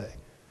us today.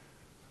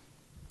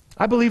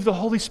 I believe the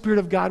Holy Spirit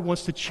of God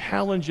wants to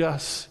challenge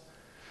us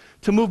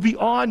to move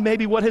beyond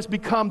maybe what has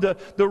become the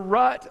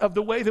rut of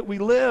the way that we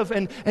live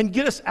and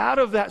get us out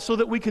of that so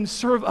that we can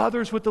serve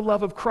others with the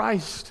love of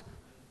Christ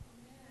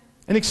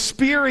and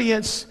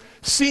experience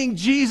seeing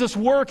Jesus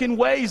work in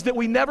ways that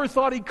we never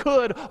thought he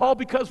could, all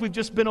because we've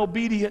just been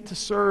obedient to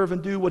serve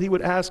and do what he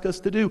would ask us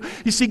to do.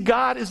 You see,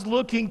 God is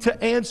looking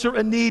to answer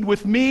a need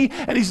with me,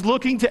 and he's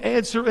looking to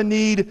answer a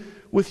need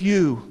with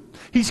you.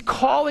 He's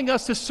calling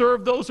us to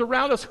serve those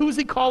around us. Who's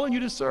he calling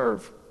you to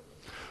serve?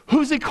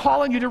 Who's he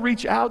calling you to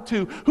reach out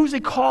to? Who's he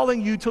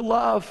calling you to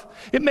love?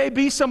 It may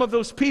be some of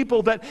those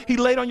people that he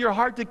laid on your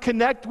heart to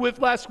connect with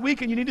last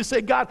week, and you need to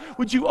say, God,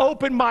 would you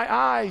open my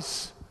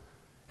eyes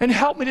and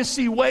help me to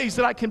see ways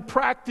that I can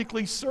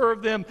practically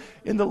serve them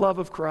in the love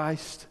of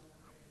Christ.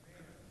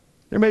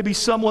 There may be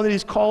someone that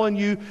he's calling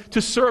you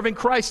to serve in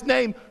Christ's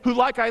name who,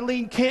 like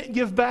Eileen, can't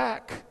give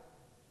back.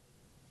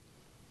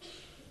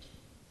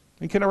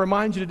 And can I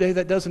remind you today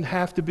that doesn't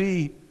have to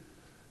be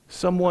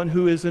someone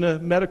who is in a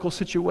medical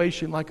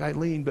situation like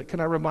Eileen, but can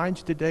I remind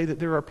you today that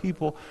there are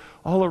people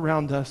all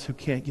around us who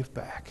can't give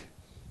back.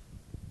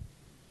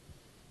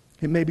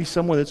 It may be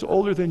someone that's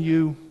older than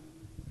you.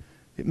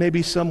 It may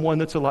be someone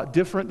that's a lot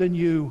different than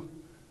you.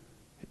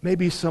 It may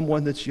be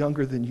someone that's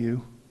younger than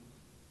you.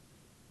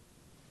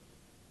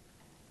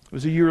 It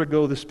was a year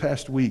ago this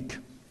past week.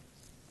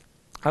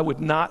 I would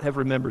not have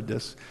remembered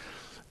this.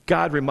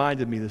 God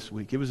reminded me this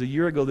week. It was a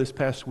year ago this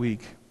past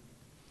week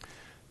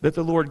that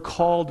the Lord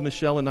called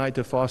Michelle and I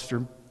to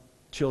foster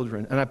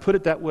children. And I put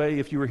it that way.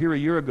 If you were here a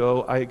year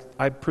ago,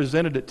 I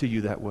presented it to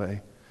you that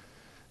way.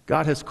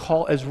 God has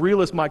called, as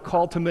real as my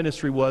call to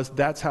ministry was,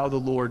 that's how the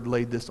Lord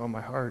laid this on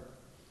my heart.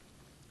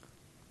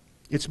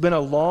 It's been a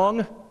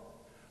long,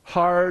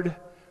 hard,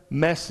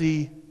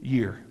 messy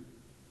year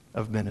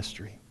of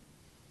ministry.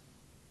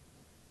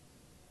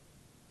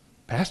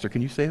 Pastor,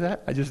 can you say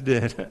that? I just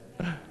did.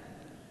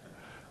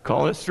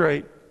 Calling it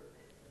straight.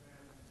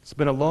 It's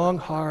been a long,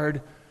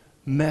 hard,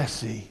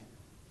 messy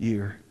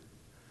year.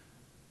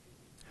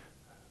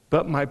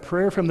 But my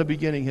prayer from the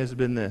beginning has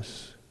been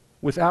this.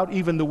 Without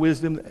even the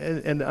wisdom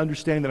and the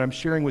understanding that I'm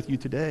sharing with you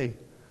today,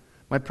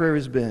 my prayer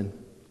has been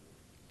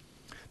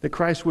that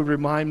Christ would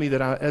remind me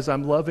that as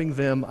I'm loving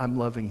them, I'm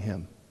loving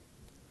him.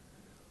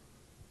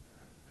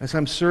 As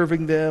I'm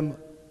serving them,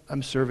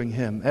 I'm serving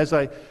him. As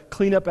I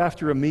clean up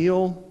after a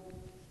meal,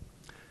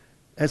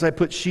 as I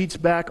put sheets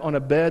back on a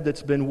bed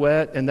that's been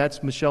wet, and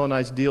that's Michelle and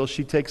I's deal.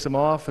 She takes them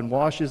off and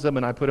washes them,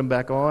 and I put them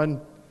back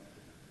on.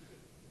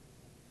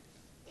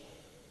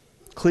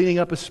 Cleaning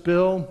up a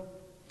spill.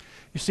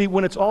 You see,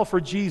 when it's all for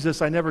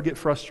Jesus, I never get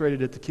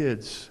frustrated at the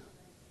kids.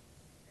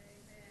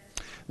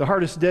 The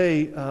hardest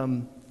day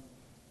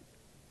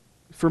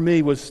for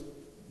me was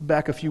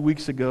back a few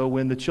weeks ago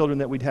when the children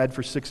that we'd had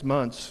for 6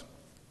 months,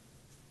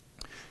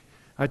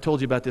 I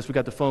told you about this. We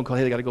got the phone call,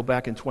 hey, they got to go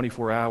back in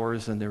 24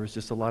 hours, and there was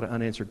just a lot of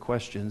unanswered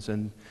questions,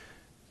 and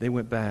they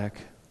went back.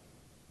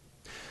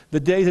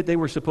 The day that they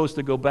were supposed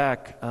to go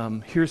back,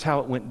 here's how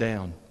it went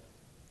down.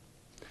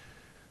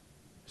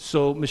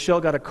 So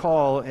Michelle got a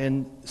call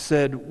and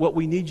said, what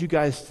we need you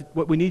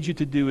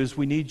to do is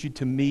we need you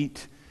to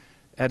meet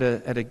at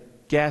a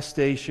gas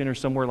station or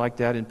somewhere like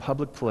that in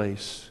public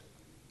place.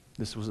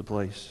 This was a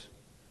place.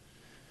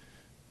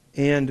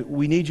 And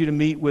we need you to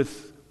meet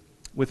with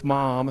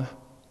Mom.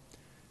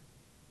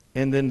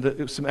 And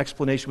then some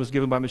explanation was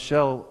given by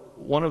Michelle.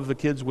 One of the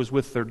kids was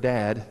with their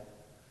dad,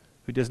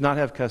 who does not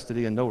have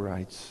custody and no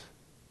rights.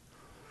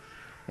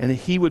 And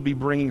he would be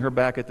bringing her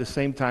back at the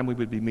same time we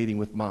would be meeting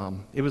with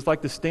Mom. It was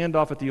like the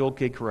standoff at the Old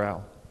K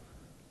Corral.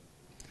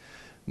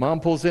 Mom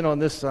pulls in on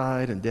this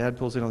side, and Dad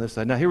pulls in on this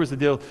side. Now, here was the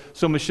deal.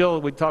 So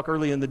Michelle, we'd talk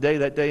early in the day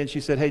that day, and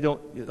she said, hey,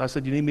 I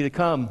said, you need me to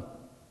come?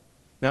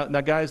 Now,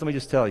 guys, let me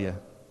just tell you.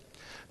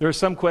 There are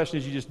some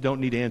questions you just don't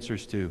need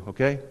answers to,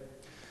 okay?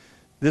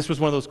 This was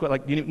one of those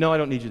questions, like, no, I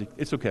don't need you to.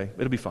 It's okay.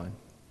 It'll be fine.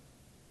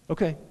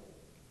 Okay.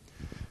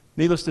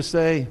 Needless to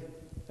say,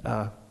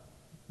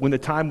 when the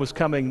time was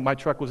coming, my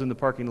truck was in the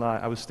parking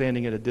lot. I was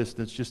standing at a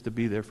distance just to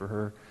be there for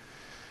her.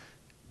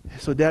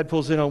 So Dad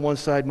pulls in on one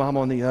side, Mom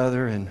on the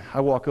other, and I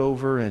walk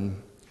over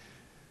and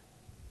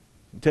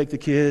take the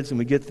kids, and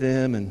we get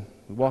them, and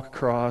we walk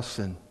across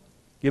and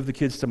give the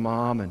kids to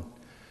Mom, and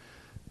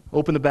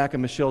open the back of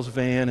Michelle's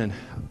van, and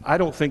I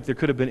don't think there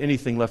could have been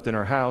anything left in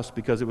our house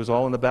because it was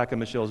all in the back of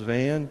Michelle's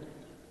van.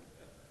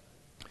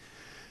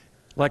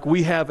 Like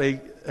we have a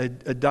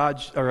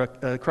Dodge or a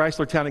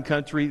Chrysler Town &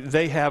 Country,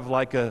 they have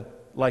like a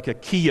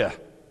Kia,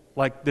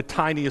 like the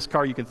tiniest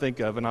car you can think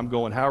of, and I'm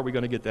going, how are we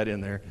going to get that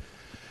in there?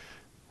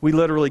 We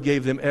literally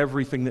gave them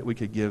everything that we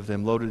could give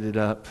them, loaded it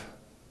up,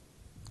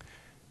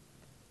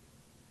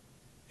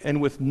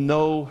 and with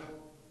no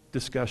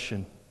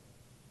discussion,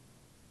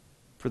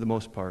 for the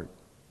most part.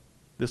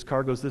 This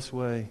car goes this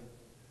way.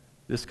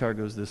 This car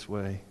goes this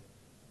way.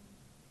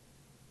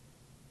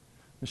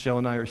 Michelle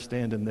and I are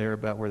standing there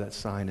about where that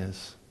sign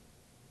is.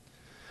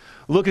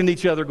 looking at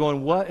each other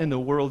going, what in the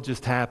world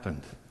just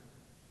happened?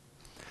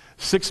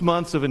 6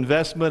 months of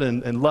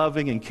investment and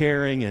loving and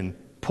caring and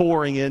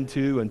pouring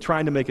into and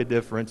trying to make a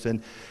difference.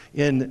 And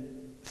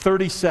in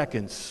 30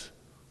 seconds,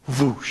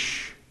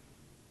 whoosh.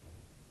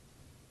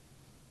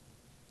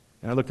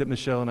 And I looked at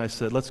Michelle and I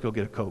said, let's go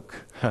get a Coke.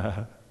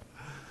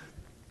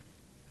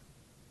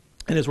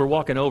 And as we're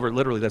walking over,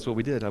 literally that's what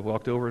we did. I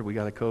walked over and we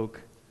got a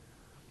Coke.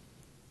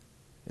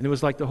 And it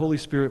was like the Holy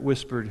Spirit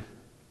whispered,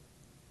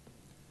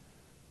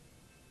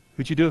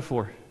 who'd you do it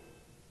for?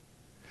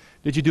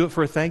 Did you do it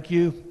for a thank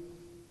you?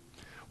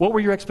 What were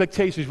your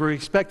expectations? Were you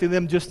expecting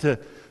them just to... I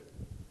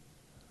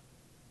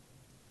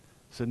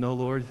said, no,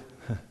 Lord,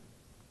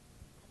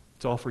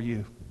 it's all for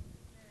you.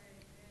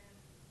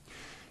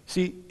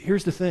 See,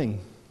 here's the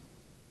thing.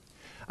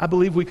 I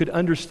believe we could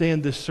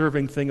understand this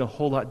serving thing a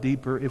whole lot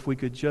deeper if we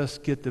could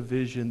just get the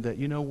vision that,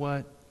 you know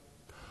what?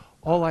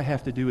 All I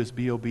have to do is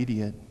be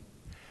obedient.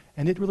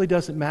 And it really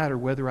doesn't matter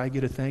whether I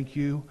get a thank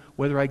you,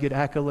 whether I get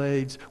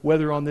accolades,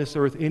 whether on this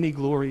earth any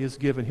glory is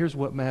given. Here's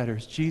what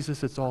matters.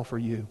 Jesus, it's all for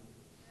you.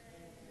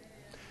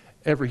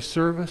 Every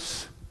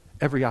service,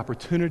 every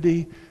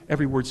opportunity,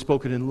 every word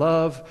spoken in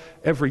love,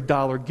 every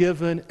dollar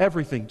given,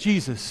 everything.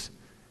 Jesus,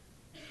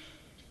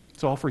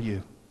 it's all for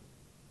you.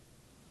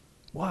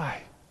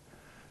 Why?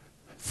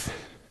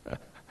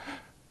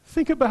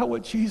 Think about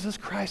what Jesus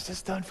Christ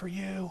has done for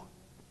you.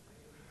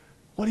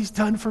 What he's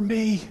done for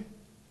me.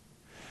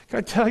 Can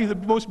I tell you the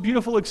most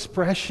beautiful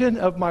expression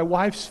of my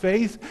wife's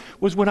faith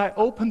was when I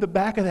opened the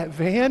back of that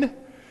van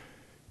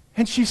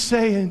and she's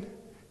saying,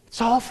 it's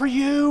all for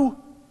you.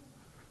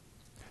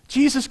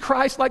 Jesus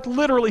Christ, like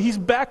literally, he's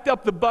backed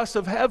up the bus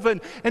of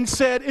heaven and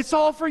said, it's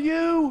all for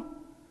you.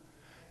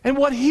 And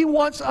what he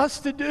wants us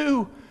to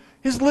do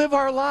is live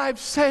our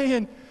lives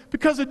saying,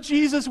 because of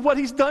Jesus, what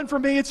he's done for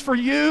me, it's for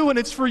you, and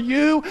it's for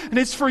you, and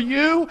it's for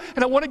you,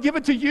 and I want to give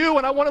it to you,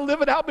 and I want to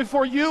live it out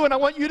before you, and I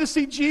want you to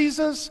see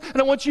Jesus, and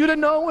I want you to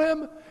know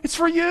him. It's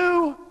for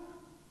you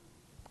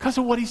because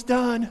of what he's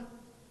done.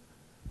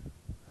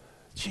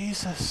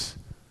 Jesus,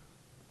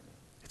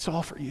 it's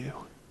all for you.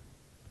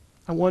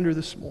 I wonder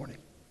this morning,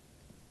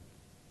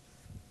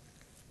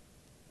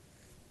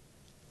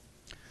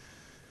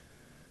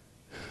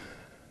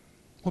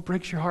 what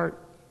breaks your heart?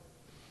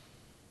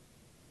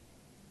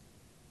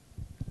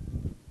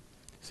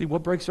 See,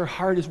 what breaks our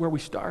heart is where we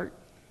start.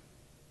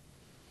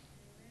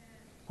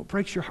 What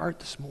breaks your heart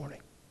this morning?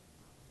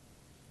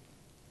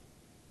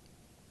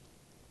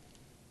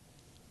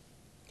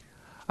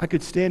 I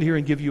could stand here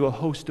and give you a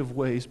host of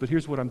ways, but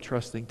here's what I'm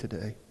trusting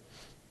today.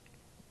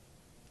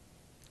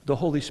 The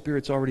Holy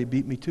Spirit's already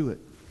beat me to it.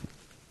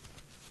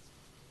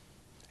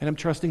 And I'm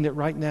trusting that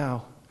right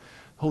now,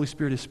 the Holy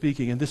Spirit is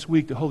speaking. And this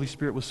week, the Holy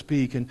Spirit will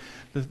speak. And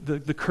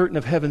the curtain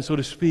of heaven, so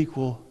to speak,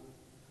 will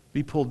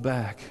be pulled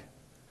back.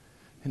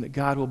 And that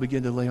God will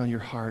begin to lay on your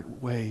heart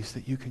ways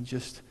that you can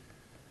just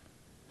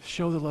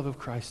show the love of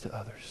Christ to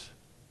others.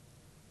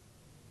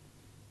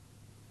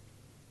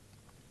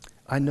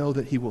 I know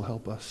that he will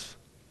help us.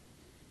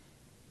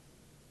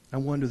 I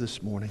wonder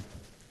this morning,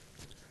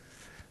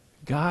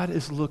 God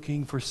is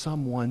looking for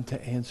someone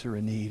to answer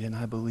a need, and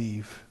I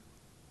believe,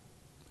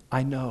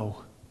 I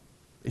know,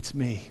 it's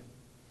me,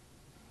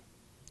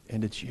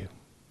 and it's you.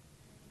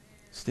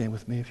 Stand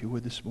with me if you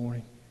would this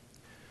morning.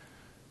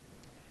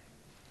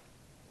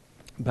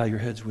 Bow your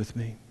heads with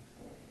me.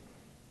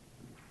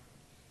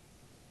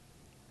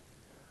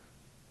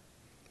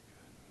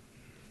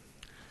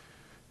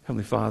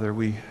 Heavenly Father,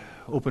 we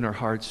open our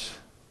hearts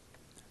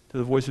to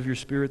the voice of your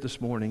Spirit this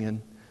morning,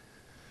 and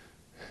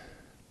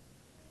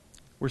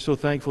we're so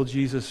thankful,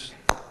 Jesus,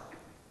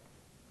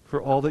 for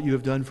all that you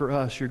have done for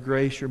us, your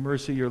grace, your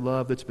mercy, your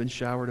love that's been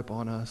showered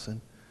upon us. And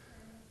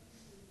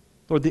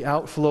Lord, the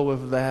outflow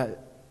of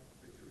that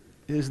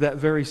is that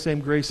very same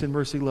grace and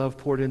mercy, love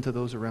poured into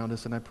those around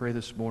us. And I pray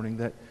this morning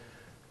that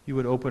you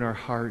would open our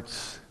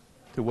hearts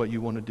to what you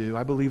want to do.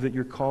 I believe that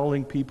you're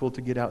calling people to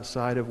get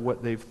outside of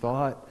what they've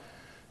thought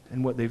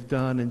and what they've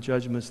done and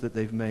judgments that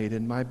they've made.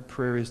 And my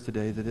prayer is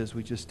today that as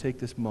we just take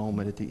this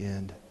moment at the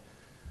end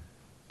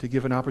to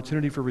give an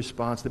opportunity for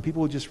response, that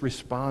people would just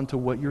respond to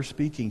what you're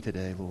speaking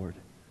today, Lord.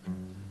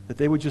 That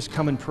they would just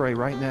come and pray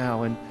right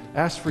now and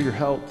ask for your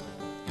help.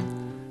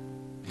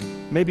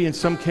 Maybe in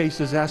some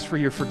cases, ask for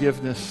your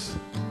forgiveness.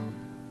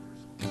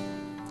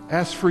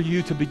 Ask for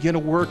you to begin a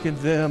work in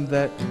them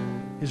that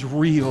is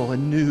real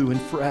and new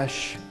and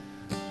fresh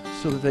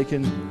so that they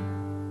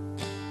can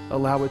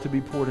allow it to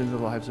be poured into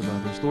the lives of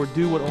others. Lord,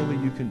 do what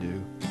only you can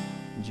do.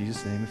 In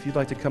Jesus' name, if you'd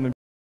like to come and